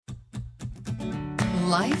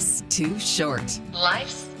Life's too short.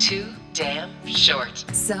 Life's too damn short.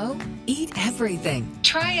 So, eat everything.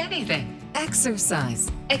 Try anything.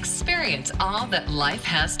 Exercise. Experience all that life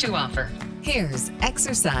has to offer. Here's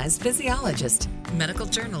exercise physiologist, medical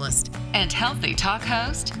journalist, and healthy talk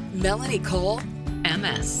host, Melanie Cole,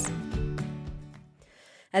 MS.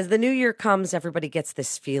 As the new year comes, everybody gets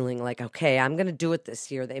this feeling like, okay, I'm going to do it this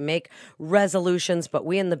year. They make resolutions, but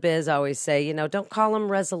we in the biz always say, don't call them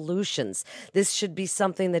resolutions. This should be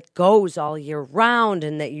something that goes all year round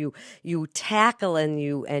and that you tackle and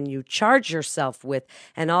you charge yourself with,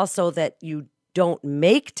 and also that you don't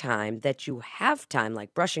make time, that you have time,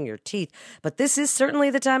 like brushing your teeth. But this is certainly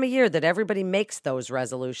the time of year that everybody makes those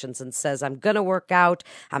resolutions and says, I'm going to work out,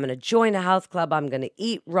 I'm going to join a health club, I'm going to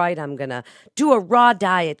eat right, I'm going to do a raw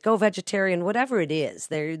diet, go vegetarian, whatever it is.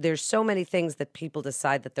 There's so many things that people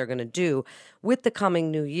decide that they're going to do with the coming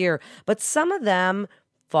new year. But some of them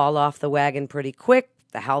fall off the wagon pretty quick.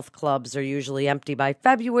 The health clubs are usually empty by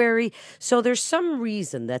February, so there's some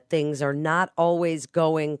reason that things are not always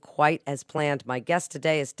going quite as planned. My guest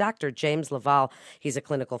today is Dr. James Laval. He's a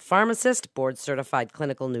clinical pharmacist, board-certified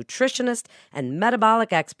clinical nutritionist, and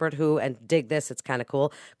metabolic expert who, and dig this, it's kind of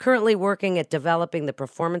cool, currently working at developing the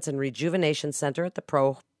Performance and Rejuvenation Center at the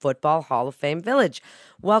Pro Football Hall of Fame Village.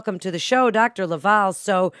 Welcome to the show, Dr. Laval.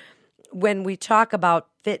 So, when we talk about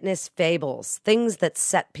fitness fables, things that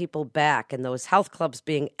set people back, and those health clubs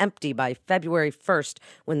being empty by February 1st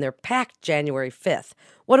when they're packed January 5th,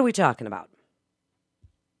 what are we talking about?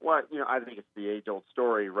 Well, I think it's the age-old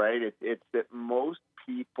story, right? It's that most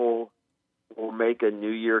people will make a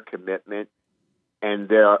New Year commitment,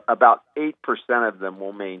 and about 8% of them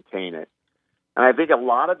will maintain it. And I think a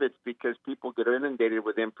lot of it's because people get inundated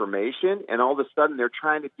with information, and all of a sudden they're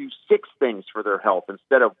trying to do 6 things for their health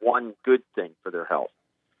instead of one good thing for their health.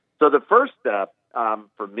 So the first step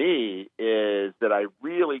for me is that I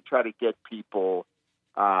really try to get people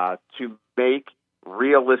to make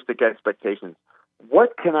realistic expectations.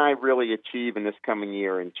 What can I really achieve in this coming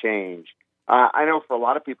year and change? I know for a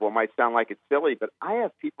lot of people it might sound like it's silly, but I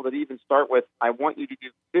have people that even start with, I want you to do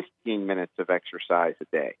 15 minutes of exercise a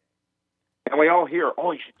day. And we all hear,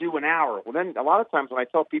 you should do an hour. Well, then a lot of times when I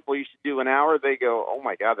tell people you should do an hour, they go, oh,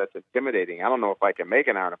 my God, that's intimidating. I don't know if I can make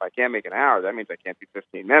an hour. And if I can't make an hour, that means I can't do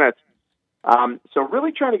 15 minutes. So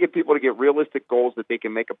really trying to get people to get realistic goals that they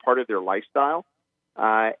can make a part of their lifestyle.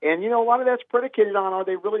 And, a lot of that's predicated on, are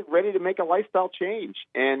they really ready to make a lifestyle change?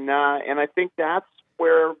 And I think that's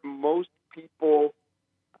where most people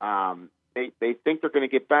They think they're going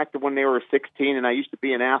to get back to when they were 16 and I used to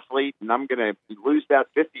be an athlete and I'm going to lose that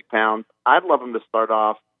 50 pounds. I'd love them to start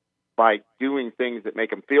off by doing things that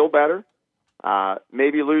make them feel better.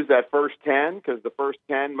 Maybe lose that first 10, because the first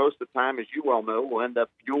 10, most of the time, as you well know, will end up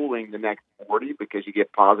fueling the next 40 because you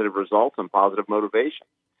get positive results and positive motivation.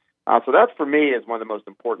 So that, for me, is one of the most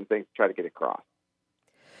important things to try to get across.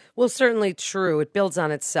 Well, certainly true. It builds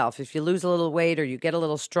on itself. If you lose a little weight or you get a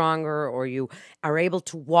little stronger or you are able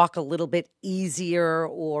to walk a little bit easier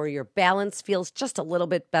or your balance feels just a little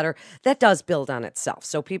bit better, that does build on itself.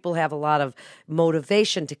 So people have a lot of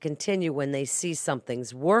motivation to continue when they see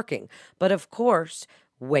something's working. But of course,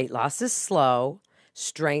 weight loss is slow.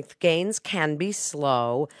 Strength gains can be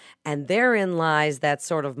slow, and therein lies that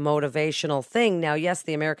sort of motivational thing. Now, yes,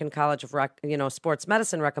 the American College of Sports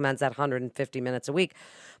Medicine recommends that 150 minutes a week,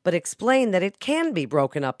 but explain that it can be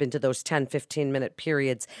broken up into those 10, 15-minute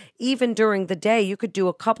periods. Even during the day, you could do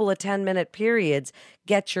a couple of 10-minute periods,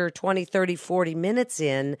 get your 20, 30, 40 minutes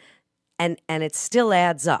in, and it still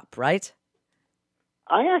adds up, right?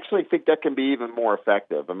 I actually think that can be even more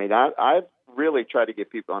effective. I mean, I've really tried to get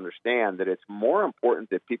people to understand that it's more important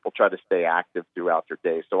that people try to stay active throughout their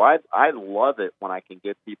day. So I love it when I can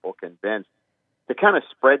get people convinced to kind of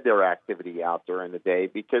spread their activity out during the day,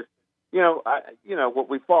 because what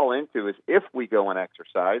we fall into is, if we go and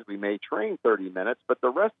exercise, we may train 30 minutes, but the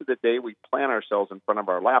rest of the day we plant ourselves in front of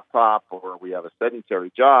our laptop or we have a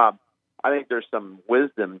sedentary job. I think there's some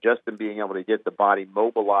wisdom just in being able to get the body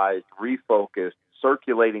mobilized, refocused,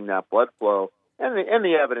 circulating that blood flow. And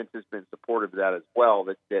the evidence has been supportive of that as well,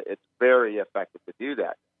 that it's very effective to do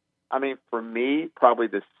that. I mean, for me, probably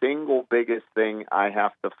the single biggest thing I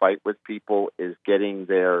have to fight with people is getting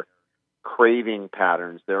their craving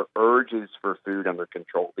patterns, their urges for food under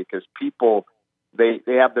control, because people, they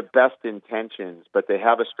have the best intentions, but they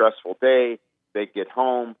have a stressful day. They get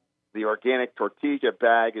home, the organic tortilla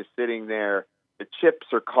bag is sitting there, the chips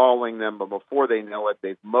are calling them, but before they know it,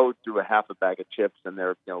 they've mowed through a half a bag of chips and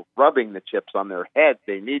they're rubbing the chips on their head.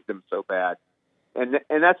 They need them so bad. And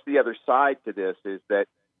that's the other side to this, is that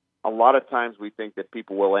a lot of times we think that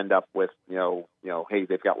people will end up with, hey,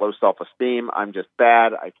 they've got low self-esteem. I'm just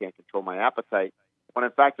bad. I can't control my appetite. When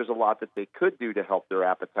in fact, there's a lot that they could do to help their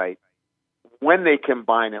appetite when they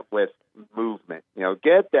combine it with movement.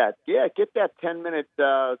 Get that 10-minute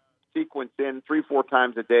sequence in 3-4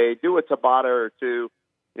 times a day. Do a Tabata or two.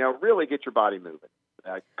 Really get your body moving.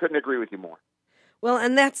 I couldn't agree with you more. Well,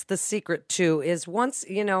 and that's the secret too, is once,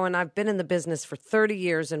 and I've been in the business for 30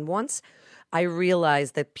 years, and once I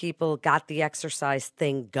realized that people got the exercise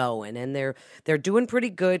thing going and they're doing pretty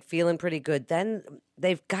good, feeling pretty good, then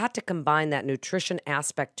they've got to combine that nutrition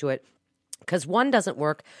aspect to it, because one doesn't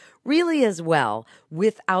work really as well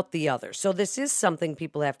without the other. So this is something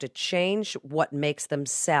people have to change what makes them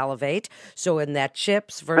salivate. So in that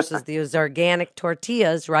chips versus those organic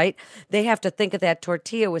tortillas, right? They have to think of that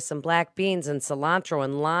tortilla with some black beans and cilantro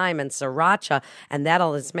and lime and sriracha, and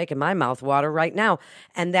is making my mouth water right now.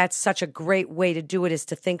 And that's such a great way to do it, is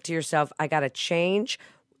to think to yourself, I got to change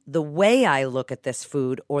the way I look at this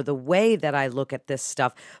food or the way that I look at this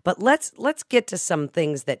stuff. But let's get to some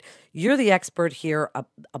things that you're the expert here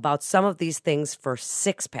about, some of these things for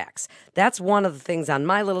six packs. That's one of the things on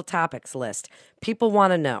my little topics list. People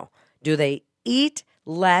want to know, do they eat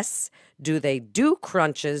less? Do they do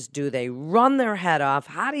crunches? Do they run their head off?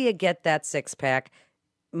 How do you get that six pack?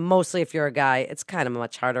 Mostly if you're a guy. It's kind of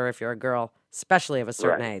much harder if you're a girl, especially of a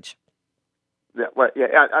certain age. Yeah,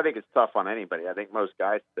 I think it's tough on anybody. I think most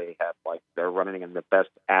guys, they're running in the best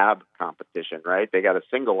ab competition, right? They got a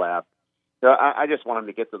single ab. So I just want them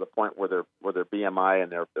to get to the point where their BMI and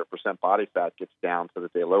their percent body fat gets down, so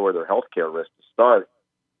that they lower their healthcare risk to start.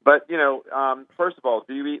 But first of all,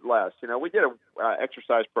 do you eat less? We did a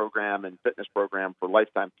exercise program and fitness program for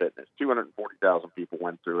Lifetime Fitness. 240,000 people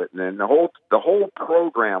went through it, and then the whole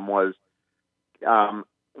program was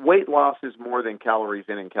weight loss is more than calories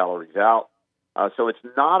in and calories out. So it's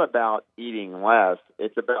not about eating less.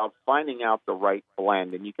 It's about finding out the right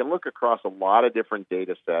blend. And you can look across a lot of different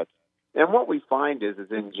data sets. And what we find is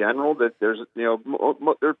in general that there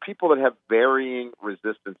are people that have varying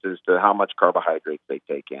resistances to how much carbohydrates they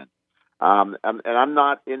take in. And I'm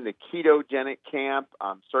not in the ketogenic camp.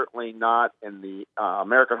 I'm certainly not in the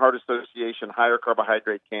American Heart Association higher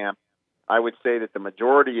carbohydrate camp. I would say that the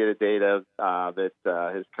majority of the data that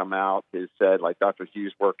has come out has said, like Dr.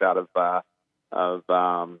 Hughes' work out of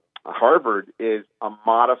Harvard, is a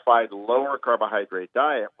modified lower carbohydrate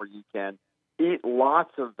diet where you can eat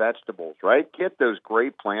lots of vegetables, right? Get those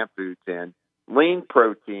great plant foods in, lean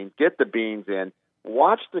protein, get the beans in.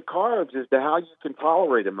 Watch the carbs as to how you can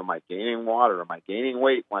tolerate them. Am I gaining water? Am I gaining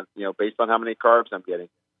weight? Based on how many carbs I'm getting.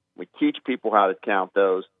 We teach people how to count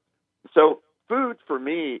those. So food for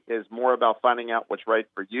me is more about finding out what's right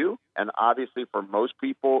for you. And obviously for most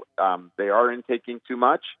people, they are intaking too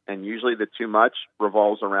much. And usually the too much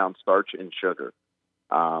revolves around starch and sugar.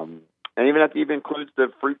 And even that even includes the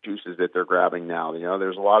fruit juices that they're grabbing now.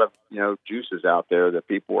 There's a lot of, juices out there that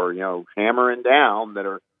people are, hammering down that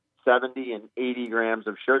are 70 and 80 grams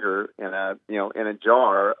of sugar in a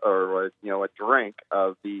jar or, a drink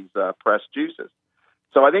of these pressed juices.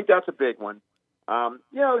 So I think that's a big one. How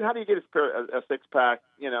do you get a six-pack?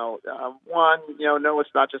 One, no, it's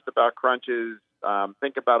not just about crunches.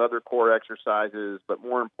 Think about other core exercises, but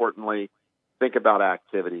more importantly, think about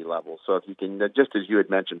activity levels. So if you can, just as you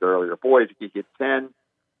had mentioned earlier, boys, if you get 10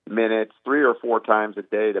 minutes, 3 or 4 times a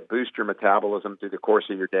day to boost your metabolism through the course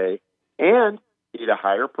of your day, and eat a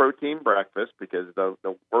higher protein breakfast, because the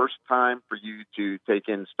worst time for you to take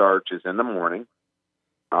in starch is in the morning,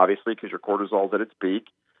 obviously, because your cortisol's at its peak.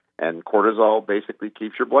 And cortisol basically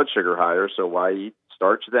keeps your blood sugar higher, so why eat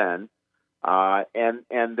starch then? And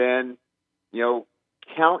then,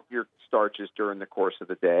 count your starches during the course of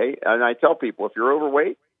the day. And I tell people, if you're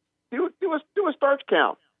overweight, do a starch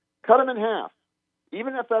count. Cut them in half.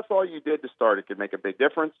 Even if that's all you did to start, it could make a big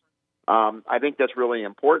difference. I think that's really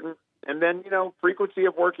important. And then, frequency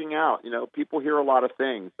of working out. People hear a lot of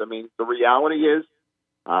things. I mean, the reality is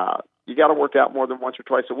you got to work out more than once or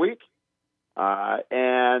twice a week.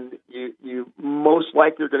 And you most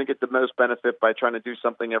likely are going to get the most benefit by trying to do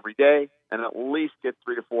something every day, and at least get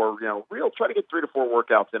 3 to 4, try to get 3 to 4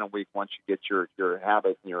 workouts in a week once you get your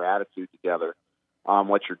habit and your attitude together on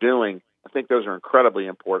what you're doing. I think those are incredibly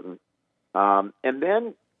important. And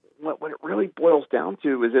then what it really boils down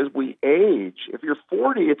to is, as we age, if you're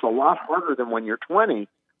 40, it's a lot harder than when you're 20,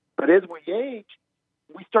 but as we age,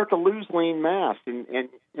 we start to lose lean mass. And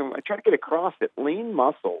I try to get across that lean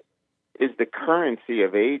muscle is the currency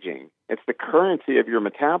of aging. It's the currency of your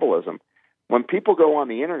metabolism. When people go on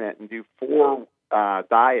the internet and do 4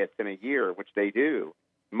 diets in a year, which they do,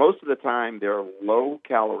 most of the time they're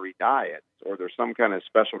low-calorie diets. or there's some kind of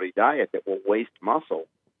specialty diet that will waste muscle,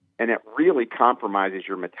 and it really compromises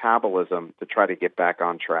your metabolism to try to get back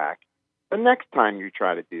on track the next time you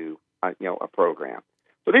try to do a program.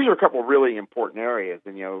 So these are a couple of really important areas,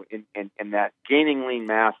 and that gaining lean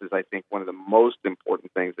mass is, I think, one of the most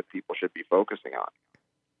important things that people should be focusing on.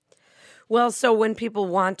 Well, so when people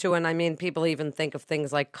want to, and I mean, people even think of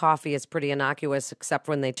things like coffee as pretty innocuous, except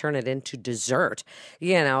when they turn it into dessert.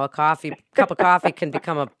 A cup of coffee can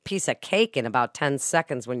become a piece of cake in about 10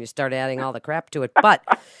 seconds when you start adding all the crap to it. But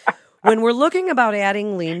when we're looking about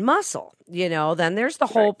adding lean muscle, then there's the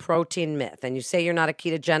whole protein myth. And you say you're not a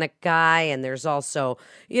ketogenic guy. And there's also,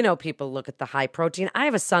 people look at the high protein. I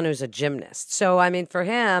have a son who's a gymnast. So, I mean, for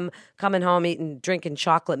him, coming home, drinking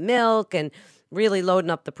chocolate milk and really loading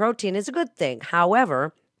up the protein is a good thing.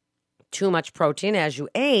 However, too much protein as you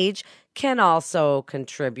age can also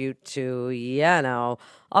contribute to,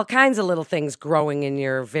 all kinds of little things growing in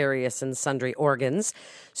your various and sundry organs.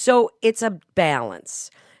 So it's a balance.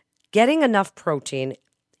 Getting enough protein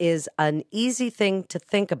is an easy thing to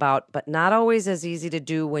think about, but not always as easy to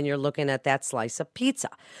do when you're looking at that slice of pizza.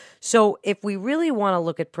 So if we really want to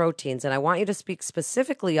look at proteins, and I want you to speak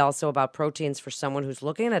specifically also about proteins for someone who's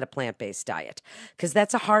looking at a plant-based diet, because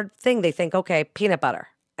that's a hard thing. They think, okay, peanut butter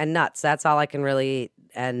and nuts, that's all I can really eat.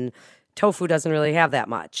 And tofu doesn't really have that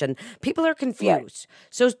much. And people are confused.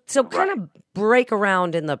 Right. So kind of break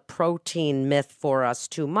around in the protein myth for us.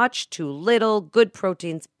 Too much, too little, good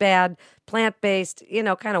proteins, bad, plant-based,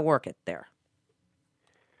 kind of work it there.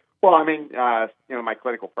 Well, I mean, my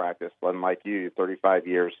clinical practice, unlike you, 35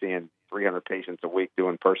 years, seeing 300 patients a week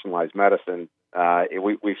doing personalized medicine,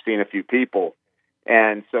 we've seen a few people.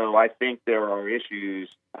 And so I think there are issues.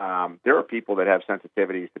 There are people that have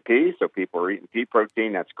sensitivities to pea, so people are eating pea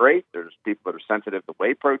protein. That's great. There's people that are sensitive to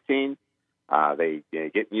whey protein. They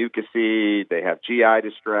get mucousy. They have GI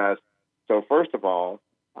distress. So first of all,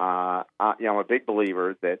 I'm a big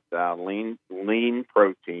believer that lean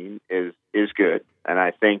protein is good, and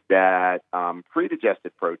I think that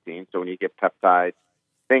pre-digested protein. So when you get peptides,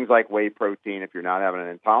 things like whey protein, if you're not having an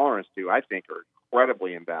intolerance to, I think are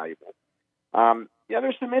incredibly invaluable.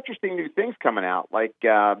 There's some interesting new things coming out. Like,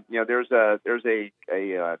 there's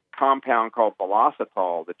a compound called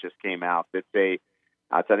velocitol that just came out. It's an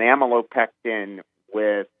amylopectin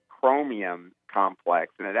with chromium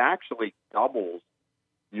complex, and it actually doubles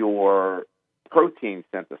your protein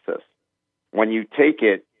synthesis when you take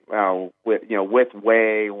it with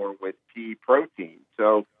whey or with pea protein.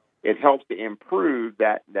 So it helps to improve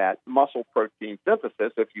that muscle protein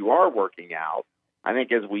synthesis if you are working out. I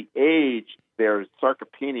think as we age, there's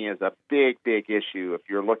sarcopenia is a big, big issue. If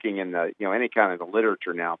you're looking in the any kind of the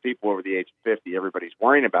literature now, people over the age of 50, everybody's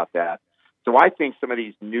worrying about that. So I think some of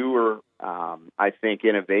these newer,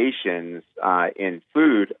 innovations in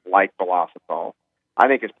food like velocitol, I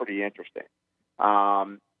think is pretty interesting.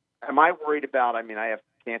 Am I worried about? I mean, I have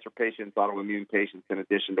cancer patients, autoimmune patients, in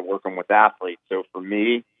addition to working with athletes. So for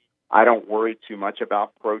me, I don't worry too much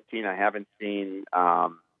about protein. I haven't seen.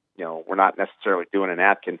 We're not necessarily doing an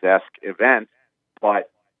Atkins-esque event,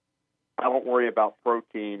 but I don't worry about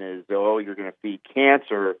protein as though you're going to feed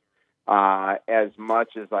cancer as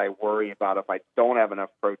much as I worry about if I don't have enough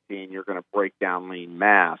protein, you're going to break down lean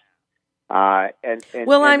mass.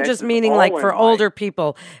 I'm just meaning like for older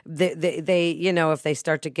people, they if they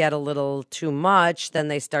start to get a little too much, then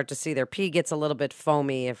they start to see their pee gets a little bit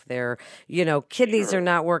foamy. If their, kidneys are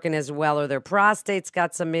not working as well, or their prostate's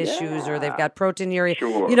got some issues, or they've got proteinuria.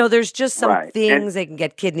 Sure. There's just some things. They can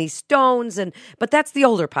get kidney stones, but that's the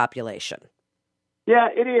older population. Yeah,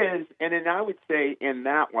 it is. And then I would say in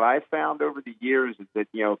that, what I found over the years is that,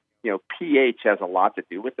 pH has a lot to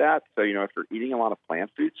do with that. So, if you're eating a lot of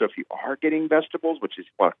plant food, so if you are getting vegetables, which is,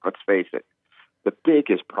 let's face it, the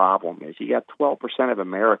biggest problem is you got 12% of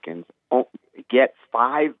Americans get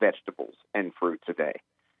 5 vegetables and fruits a day.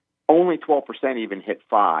 Only 12% even hit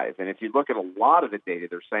 5. And if you look at a lot of the data,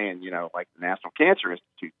 they're saying, like the National Cancer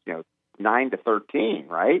Institute, 9 to 13,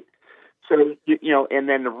 right? So, and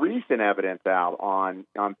then the recent evidence out on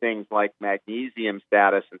things like magnesium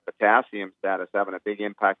status and potassium status having a big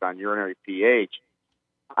impact on urinary pH.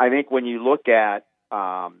 I think when you look at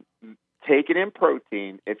taking in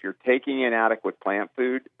protein, if you're taking in adequate plant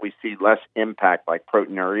food, we see less impact like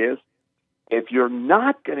proteinurias. If you're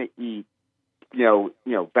not going to eat,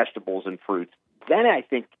 vegetables and fruits, then I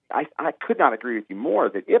think I could not agree with you more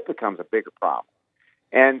that it becomes a bigger problem.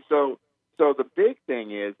 And so the big thing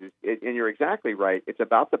is, and you're exactly right, it's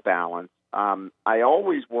about the balance. I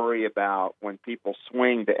always worry about when people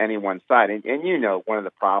swing to any one side. And one of the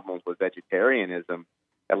problems with vegetarianism,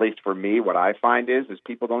 at least for me, what I find is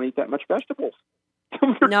people don't eat that much vegetables.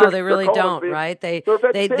 No, they really don't, right? They're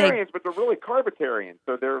vegetarians, but they're really carbitarians.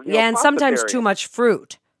 So they're and sometimes too much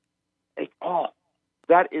fruit.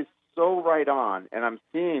 That is so right on, and I'm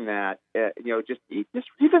seeing that. Just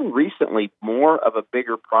even recently, more of a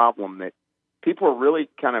bigger problem that people are really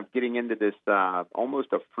kind of getting into this almost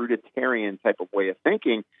a fruitarian type of way of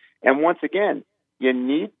thinking. And once again, you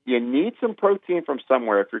need some protein from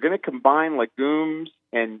somewhere. If you're going to combine legumes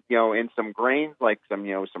and in some grains like some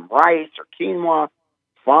rice or quinoa,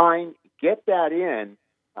 fine, get that in.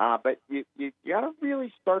 But you got to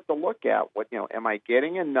really start to look at am I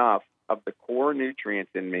getting enough of the core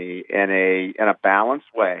nutrients in me in a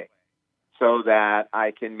balanced way, so that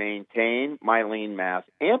I can maintain my lean mass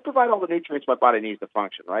and provide all the nutrients my body needs to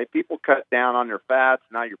function. Right? People cut down on their fats.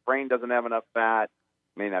 Now your brain doesn't have enough fat.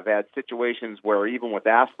 I mean, I've had situations where even with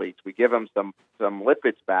athletes, we give them some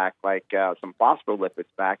lipids back, like some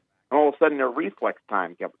phospholipids back, and all of a sudden their reflex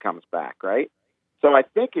time comes back, right? So I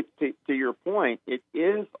think it's to your point, it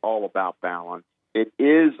is all about balance. It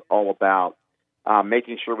is all about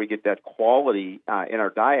making sure we get that quality in our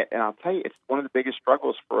diet. And I'll tell you, it's one of the biggest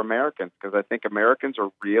struggles for Americans, because I think Americans are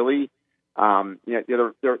really,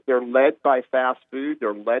 they're led by fast food.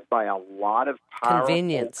 They're led by a lot of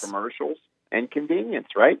powerful commercials and convenience,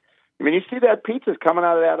 right? I mean, you see that pizza's coming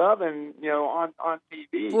out of that oven, on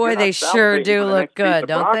TV. Boy, they sure do look good,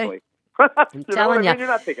 don't they? I'm telling you. You're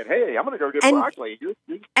not thinking, hey, I'm going to go get broccoli.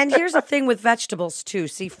 And here's the thing with vegetables, too.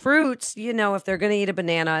 See, fruits, if they're going to eat a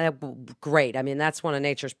banana, great. I mean, that's one of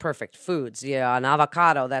nature's perfect foods. Yeah, an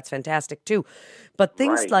avocado, that's fantastic, too. But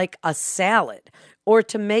things like a salad, or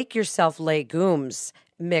to make yourself legumes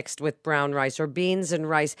mixed with brown rice or beans and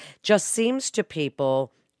rice, just seems to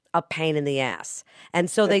people a pain in the ass. And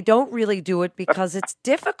so they don't really do it because it's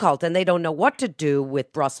difficult, and they don't know what to do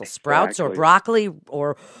with Brussels sprouts or broccoli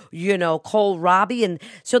or, kohlrabi. And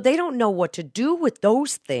so they don't know what to do with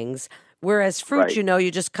those things. Whereas fruit,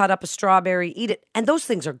 you just cut up a strawberry, eat it. And those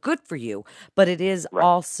things are good for you. But it is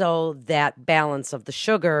also that balance of the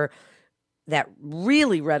sugar, that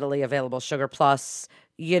really readily available sugar, plus,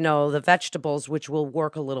 the vegetables, which will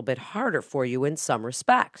work a little bit harder for you in some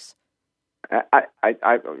respects.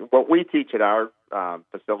 What we teach at our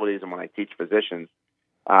facilities, and when I teach physicians,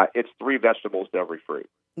 it's 3 vegetables to every fruit.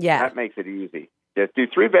 Yeah, that makes it easy. Just do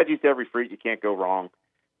 3 veggies to every fruit. You can't go wrong.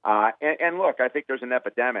 And look, I think there's an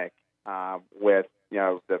epidemic with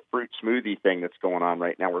the fruit smoothie thing that's going on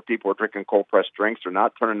right now, where people are drinking cold pressed drinks. They're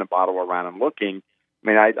not turning the bottle around and looking. I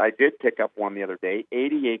mean, I did pick up one the other day,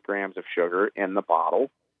 88 grams of sugar in the bottle,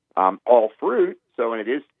 all fruit. So when it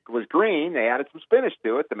was green, they added some spinach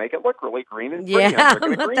to it to make it look really green and pretty. Yeah,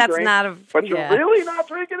 but that's drink, not a... But you're really not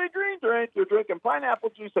drinking a green drink. You're drinking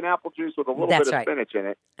pineapple juice and apple juice with a little bit of spinach in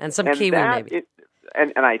it. And some kiwi, maybe.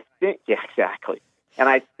 And I think, exactly. And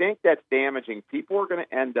I think that's damaging. People are going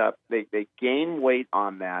to end up, they gain weight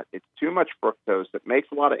on that. It's too much fructose. It makes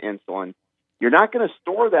a lot of insulin. You're not going to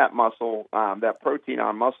store that muscle, that protein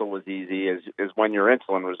on muscle as easy as when you're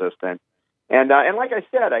insulin resistant. And like I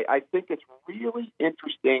said, I think it's really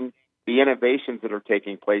interesting, the innovations that are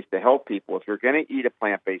taking place to help people. If you're going to eat a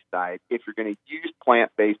plant-based diet, if you're going to use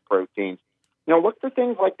plant-based proteins, look for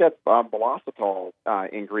things like that balsitol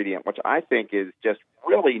ingredient, which I think is just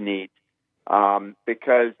really neat,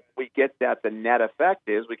 because we get that the net effect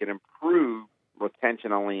is we can improve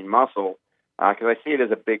retention of lean muscle, because I see it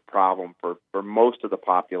as a big problem for most of the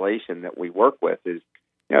population that we work with is,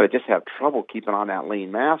 they just have trouble keeping on that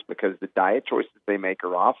lean mass because the diet choices they make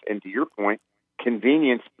are off. And to your point,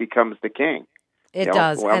 convenience becomes the king. It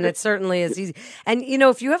does, and it certainly is easy. And,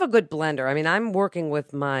 if you have a good blender, I mean, I'm working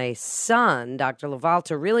with my son, Dr. Laval,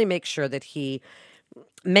 to really make sure that he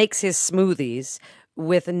makes his smoothies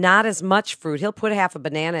with not as much fruit. He'll put half a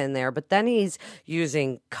banana in there, but then he's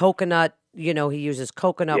using coconut. He uses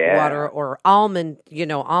coconut water or almond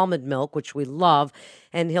milk, which we love.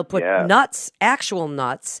 And he'll put nuts, actual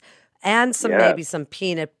nuts, and maybe some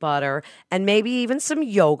peanut butter, and maybe even some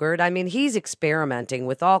yogurt. I mean, he's experimenting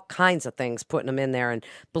with all kinds of things, putting them in there and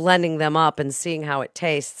blending them up and seeing how it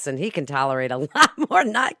tastes. And he can tolerate a lot more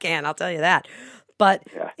than I can, I'll tell you that. But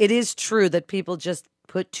it is true that people just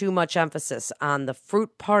put too much emphasis on the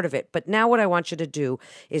fruit part of it. But now what I want you to do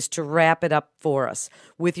is to wrap it up for us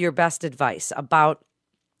with your best advice about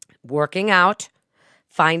working out,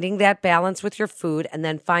 finding that balance with your food, and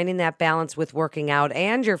then finding that balance with working out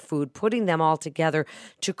and your food, putting them all together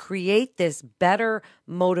to create this better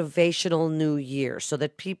motivational new year so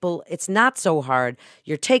that people, it's not so hard.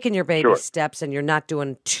 You're taking your baby steps and you're not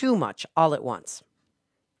doing too much all at once.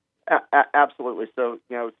 Absolutely. So,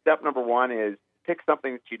 step number 1 is pick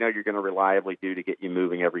something that you know you're going to reliably do to get you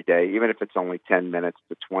moving every day, even if it's only 10 minutes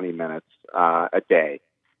to 20 minutes a day.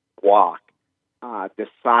 Walk.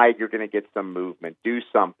 Decide you're going to get some movement. Do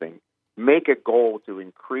something. Make a goal to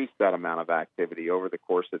increase that amount of activity over the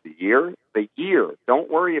course of the year.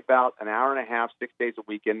 Don't worry about an hour and a half, 6 days a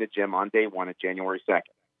week in the gym on day one of January 2nd.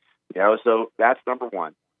 So that's number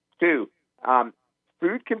one. Two,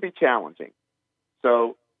 food can be challenging.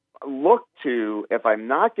 So look to, if I'm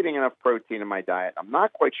not getting enough protein in my diet, I'm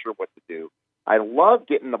not quite sure what to do. I love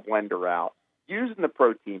getting the blender out, using the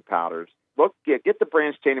protein powders. Get the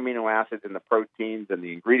branched chain amino acids and the proteins and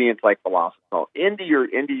the ingredients like Velocitol into your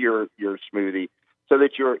smoothie so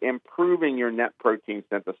that you're improving your net protein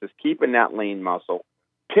synthesis, keeping that lean muscle.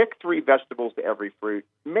 Pick 3 vegetables to every fruit.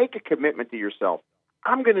 Make a commitment to yourself.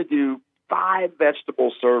 I'm going to do 5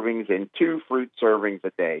 vegetable servings and 2 fruit servings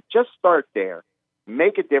a day. Just start there.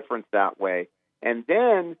 Make a difference that way. And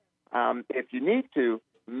then if you need to,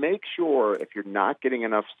 make sure if you're not getting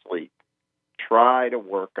enough sleep, try to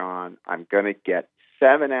work on, I'm going to get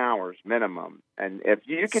 7 hours minimum. And if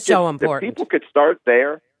you could if people could start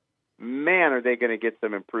there, man, are they going to get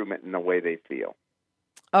some improvement in the way they feel.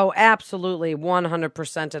 Oh, absolutely.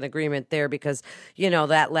 100% in agreement there because,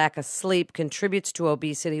 that lack of sleep contributes to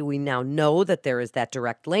obesity. We now know that there is that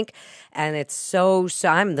direct link. And it's so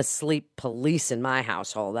I'm the sleep police in my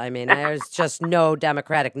household. I mean, there's just no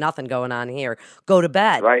democratic nothing going on here. Go to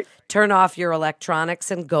bed. Right. Turn off your electronics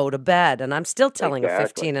and go to bed. And I'm still telling a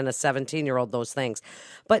 15 and a 17-year-old those things.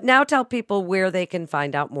 But now tell people where they can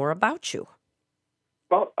find out more about you.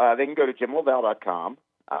 Well, they can go to jimlavelle.com.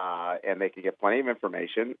 And they can get plenty of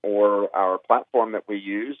information, or our platform that we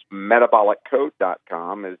use,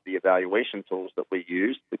 metaboliccode.com, is the evaluation tools that we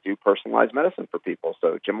use to do personalized medicine for people.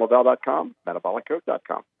 So jimlavelle.com,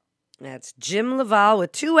 metaboliccode.com. That's Jim LaValle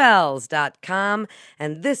with 2 L's.com.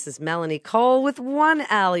 And this is Melanie Cole with 1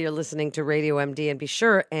 L. You're listening to Radio MD, and be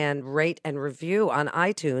sure and rate and review on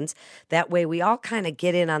iTunes. That way we all kind of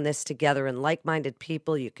get in on this together, and like-minded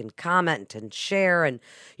people, you can comment and share and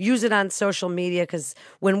use it on social media, because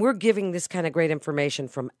when we're giving this kind of great information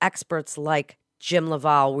from experts like Jim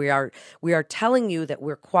LaValle, we are telling you that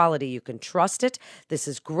we're quality. You can trust it. This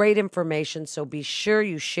is great information, so be sure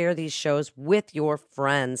you share these shows with your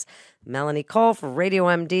friends. Melanie Cole for Radio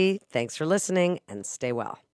MD. Thanks for listening, and stay well.